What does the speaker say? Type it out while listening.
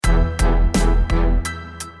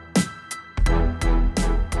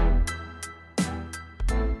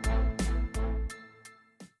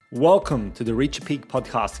Welcome to the Reach Your Peak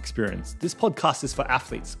podcast experience. This podcast is for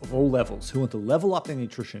athletes of all levels who want to level up their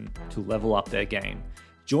nutrition to level up their game.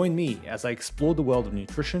 Join me as I explore the world of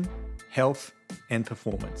nutrition, health, and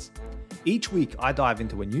performance. Each week, I dive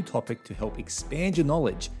into a new topic to help expand your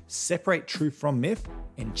knowledge, separate truth from myth,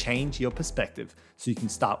 and change your perspective so you can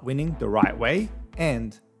start winning the right way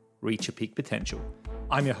and reach your peak potential.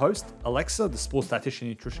 I'm your host, Alexa, the sports dietitian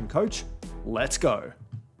nutrition coach. Let's go.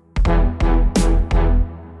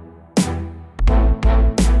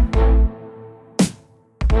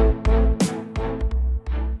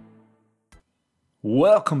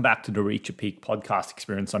 Welcome back to the Reach Your Peak podcast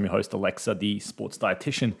experience. I'm your host, Alexa, the sports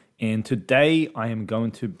dietitian, and today I am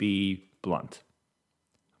going to be blunt.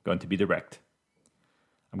 I'm going to be direct.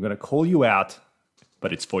 I'm going to call you out,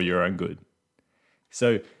 but it's for your own good.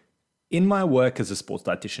 So, in my work as a sports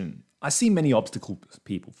dietitian, I see many obstacles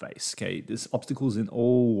people face. Okay, there's obstacles in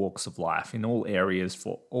all walks of life, in all areas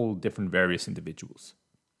for all different various individuals.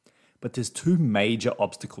 But there's two major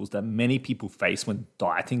obstacles that many people face when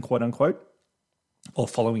dieting, quote unquote, or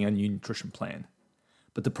following a new nutrition plan.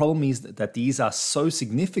 But the problem is that these are so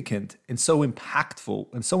significant and so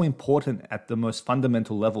impactful and so important at the most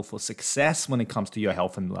fundamental level for success when it comes to your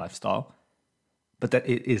health and lifestyle, but that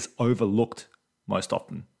it is overlooked most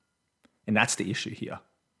often. And that's the issue here.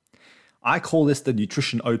 I call this the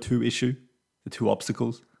nutrition O2 issue, the two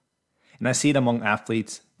obstacles. And I see it among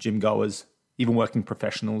athletes, gym goers, even working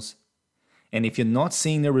professionals. And if you're not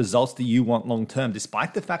seeing the results that you want long-term,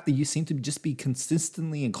 despite the fact that you seem to just be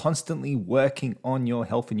consistently and constantly working on your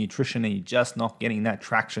health and nutrition and you're just not getting that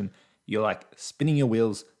traction, you're like spinning your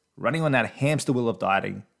wheels, running on that hamster wheel of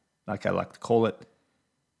dieting, like I like to call it,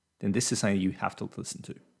 then this is something you have to listen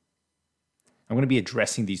to. I'm going to be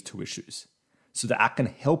addressing these two issues so that I can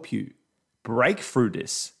help you break through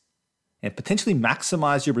this and potentially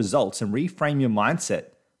maximize your results and reframe your mindset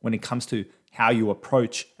when it comes to how you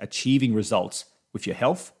approach achieving results with your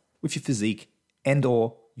health, with your physique, and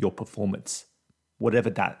or your performance, whatever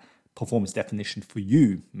that performance definition for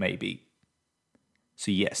you may be.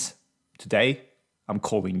 So yes, today I'm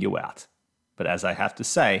calling you out. But as I have to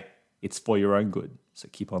say, it's for your own good. So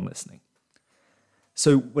keep on listening.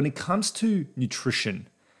 So when it comes to nutrition,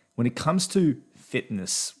 when it comes to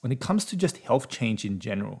fitness, when it comes to just health change in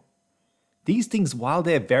general, these things, while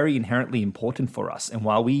they're very inherently important for us, and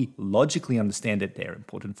while we logically understand that they're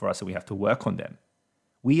important for us and we have to work on them,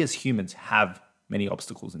 we as humans have many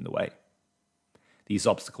obstacles in the way. These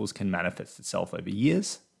obstacles can manifest itself over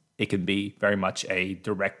years. It can be very much a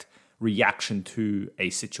direct reaction to a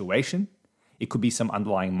situation. It could be some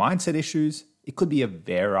underlying mindset issues. It could be a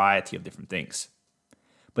variety of different things.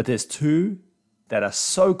 But there's two that are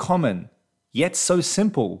so common, yet so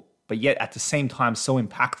simple, but yet at the same time so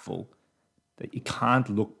impactful, that you can't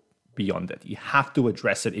look beyond it. You have to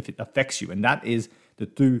address it if it affects you. And that is the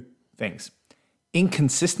two things: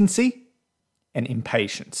 inconsistency and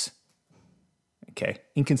impatience. Okay,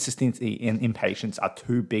 inconsistency and impatience are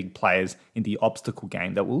two big players in the obstacle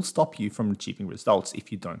game that will stop you from achieving results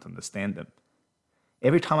if you don't understand them.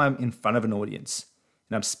 Every time I'm in front of an audience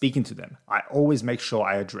and I'm speaking to them, I always make sure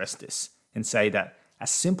I address this and say that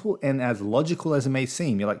as simple and as logical as it may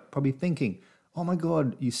seem, you're like probably thinking, oh my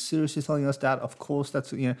God, you seriously telling us that? Of course,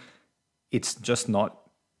 that's, it's just not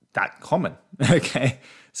that common, okay?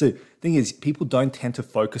 So the thing is, people don't tend to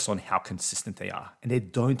focus on how consistent they are, and they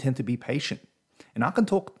don't tend to be patient. And I can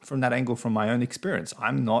talk from that angle from my own experience.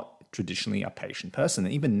 I'm not traditionally a patient person.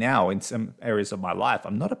 And even now, in some areas of my life,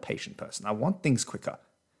 I'm not a patient person. I want things quicker.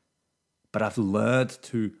 But I've learned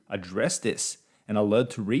to address this, and I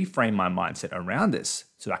learned to reframe my mindset around this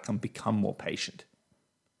so that I can become more patient.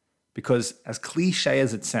 Because as cliche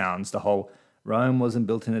as it sounds, the whole Rome wasn't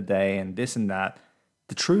built in a day and this and that,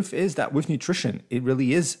 the truth is that with nutrition, it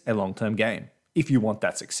really is a long-term game if you want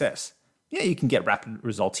that success. Yeah, you can get rapid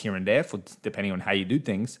results here and there depending on how you do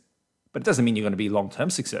things, but it doesn't mean you're going to be long-term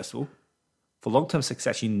successful. For long-term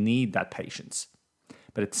success, you need that patience.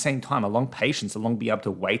 But at the same time, along patience, along being able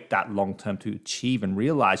to wait that long-term to achieve and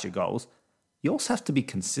realize your goals, you also have to be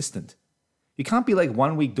consistent. You can't be like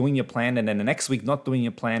 1 week doing your plan and then the next week not doing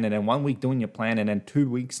your plan and then 1 week doing your plan and then 2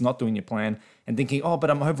 weeks not doing your plan and thinking, oh,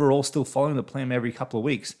 but I'm overall still following the plan every couple of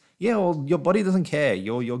weeks. Yeah, well, your body doesn't care.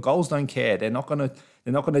 Your goals don't care. They're not gonna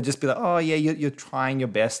just be like, oh yeah, you're trying your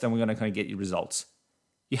best and we're gonna kind of get you results.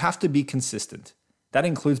 You have to be consistent. That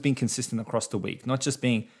includes being consistent across the week, not just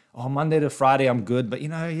being, oh, Monday to Friday I'm good, but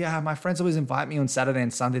my friends always invite me on Saturday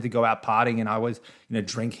and Sunday to go out partying and I always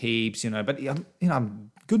drink heaps, but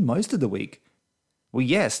I'm good most of the week. Well,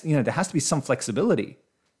 yes, there has to be some flexibility,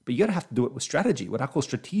 but you got to have to do it with strategy, what I call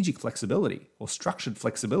strategic flexibility or structured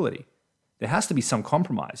flexibility. There has to be some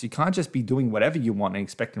compromise. You can't just be doing whatever you want and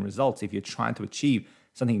expecting results if you're trying to achieve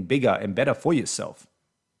something bigger and better for yourself.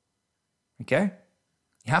 Okay?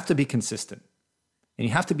 You have to be consistent. And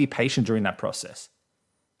you have to be patient during that process.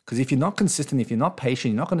 Because if you're not consistent, if you're not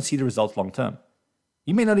patient, you're not going to see the results long term.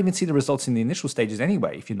 You may not even see the results in the initial stages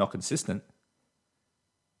anyway if you're not consistent.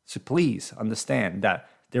 So please understand that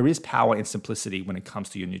there is power in simplicity when it comes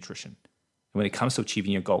to your nutrition. And when it comes to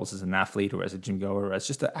achieving your goals as an athlete or as a gym goer or as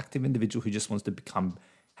just an active individual who just wants to become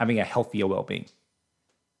having a healthier well-being.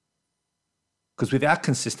 Because without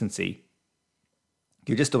consistency,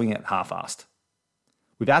 you're just doing it half-assed.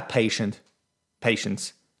 Without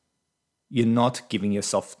patience, you're not giving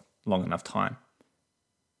yourself long enough time.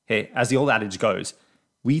 Okay, as the old adage goes,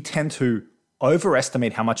 we tend to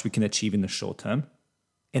overestimate how much we can achieve in the short term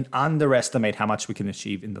and underestimate how much we can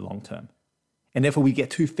achieve in the long term. And therefore, we get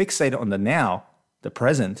too fixated on the now, the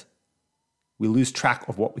present, we lose track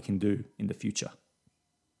of what we can do in the future.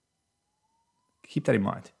 Keep that in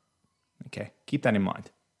mind. Okay, keep that in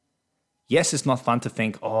mind. Yes, it's not fun to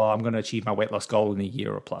think, I'm going to achieve my weight loss goal in a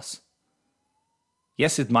year or plus.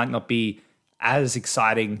 Yes, it might not be as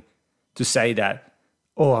exciting to say that,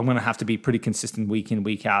 I'm going to have to be pretty consistent week in,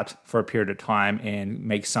 week out for a period of time and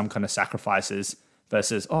make some kind of sacrifices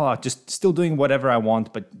versus, just still doing whatever I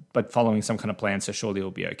want, but following some kind of plan, so surely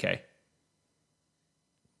it'll be okay.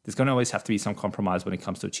 There's going to always have to be some compromise when it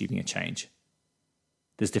comes to achieving a change.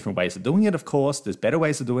 There's different ways of doing it, of course. There's better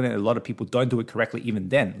ways of doing it. A lot of people don't do it correctly even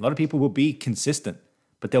then. A lot of people will be consistent,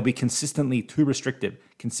 but they'll be consistently too restrictive,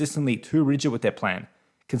 consistently too rigid with their plan,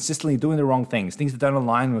 consistently doing the wrong things that don't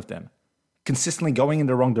align with them, consistently going in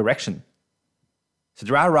the wrong direction. So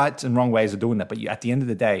there are right and wrong ways of doing that, but at the end of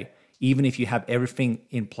the day, even if you have everything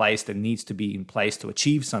in place that needs to be in place to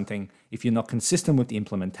achieve something, if you're not consistent with the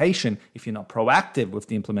implementation, if you're not proactive with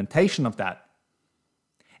the implementation of that,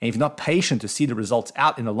 and if you're not patient to see the results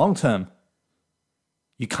out in the long term,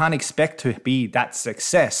 you can't expect to be that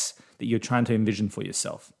success that you're trying to envision for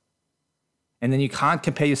yourself. And then you can't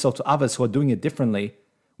compare yourself to others who are doing it differently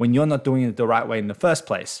when you're not doing it the right way in the first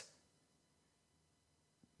place.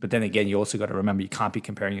 But then again, you also got to remember you can't be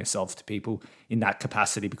comparing yourself to people in that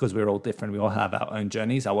capacity because we're all different. We all have our own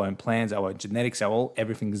journeys, our own plans, our own genetics,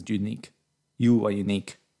 everything is unique. You are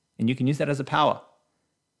unique. And you can use that as a power.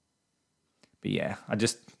 But yeah,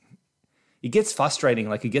 it gets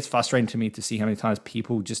frustrating. It gets frustrating to me to see how many times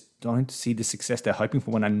people just don't see the success they're hoping for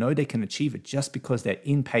when I know they can achieve it just because they're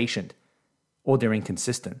impatient or they're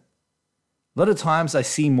inconsistent. A lot of times I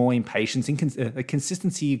see more impatience.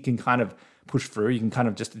 Consistency you can kind of push through. You can kind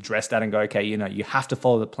of just address that and go, okay, you have to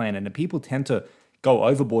follow the plan. And the people tend to go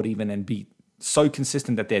overboard even and be so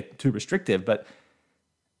consistent that they're too restrictive. But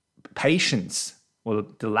patience, or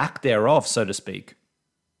the lack thereof, so to speak,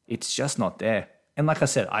 it's just not there. And like I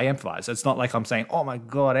said, I empathize. It's not like I'm saying, oh my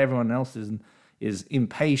God, everyone else is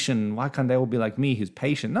impatient. Why can't they all be like me who's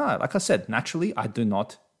patient? No, like I said, naturally, I do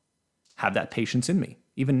not have that patience in me.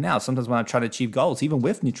 Even now, sometimes when I'm trying to achieve goals, even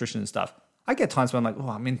with nutrition and stuff, I get times when I'm like,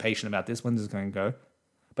 I'm impatient about this. When's this going to go?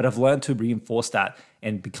 But I've learned to reinforce that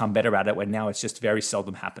and become better at it where now it's just very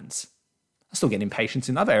seldom happens. I still get impatience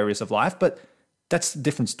in other areas of life, but that's a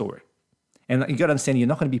different story. And you got to understand you're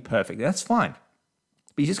not going to be perfect. That's fine.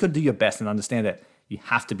 But you just got to do your best and understand that you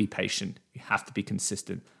have to be patient. You have to be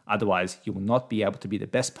consistent. Otherwise, you will not be able to be the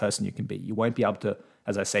best person you can be. You won't be able to,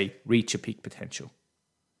 as I say, reach your peak potential.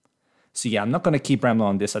 So yeah, I'm not going to keep rambling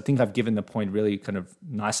on this. I think I've given the point really kind of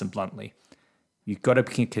nice and bluntly. You've got to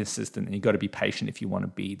be consistent and you've got to be patient if you want to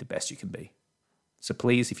be the best you can be. So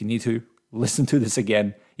please, if you need to, listen to this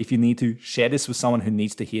again. If you need to, share this with someone who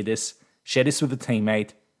needs to hear this. Share this with a teammate.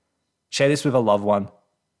 Share this with a loved one.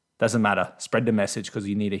 Doesn't matter. Spread the message because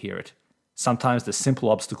you need to hear it. Sometimes the simple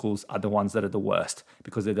obstacles are the ones that are the worst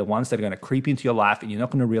because they're the ones that are going to creep into your life and you're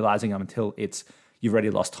not going to realize them until you've already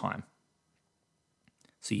lost time.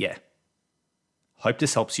 So yeah, hope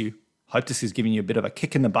this helps you. Hope this is giving you a bit of a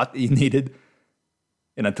kick in the butt that you needed.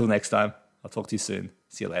 And until next time, I'll talk to you soon.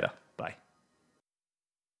 See you later. Bye.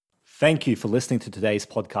 Thank you for listening to today's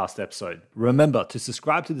podcast episode. Remember to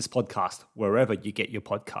subscribe to this podcast wherever you get your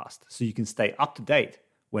podcast so you can stay up to date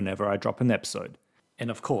whenever I drop an episode.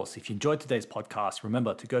 And of course, if you enjoyed today's podcast,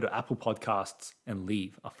 remember to go to Apple Podcasts and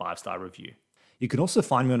leave a 5-star review. You can also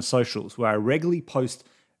find me on socials where I regularly post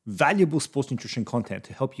valuable sports nutrition content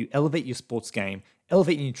to help you elevate your sports game,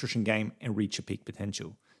 elevate your nutrition game, and reach your peak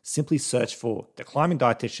potential. Simply search for The Climbing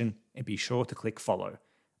Dietitian and be sure to click follow.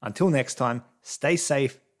 Until next time, stay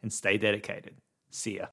safe and stay dedicated. See ya.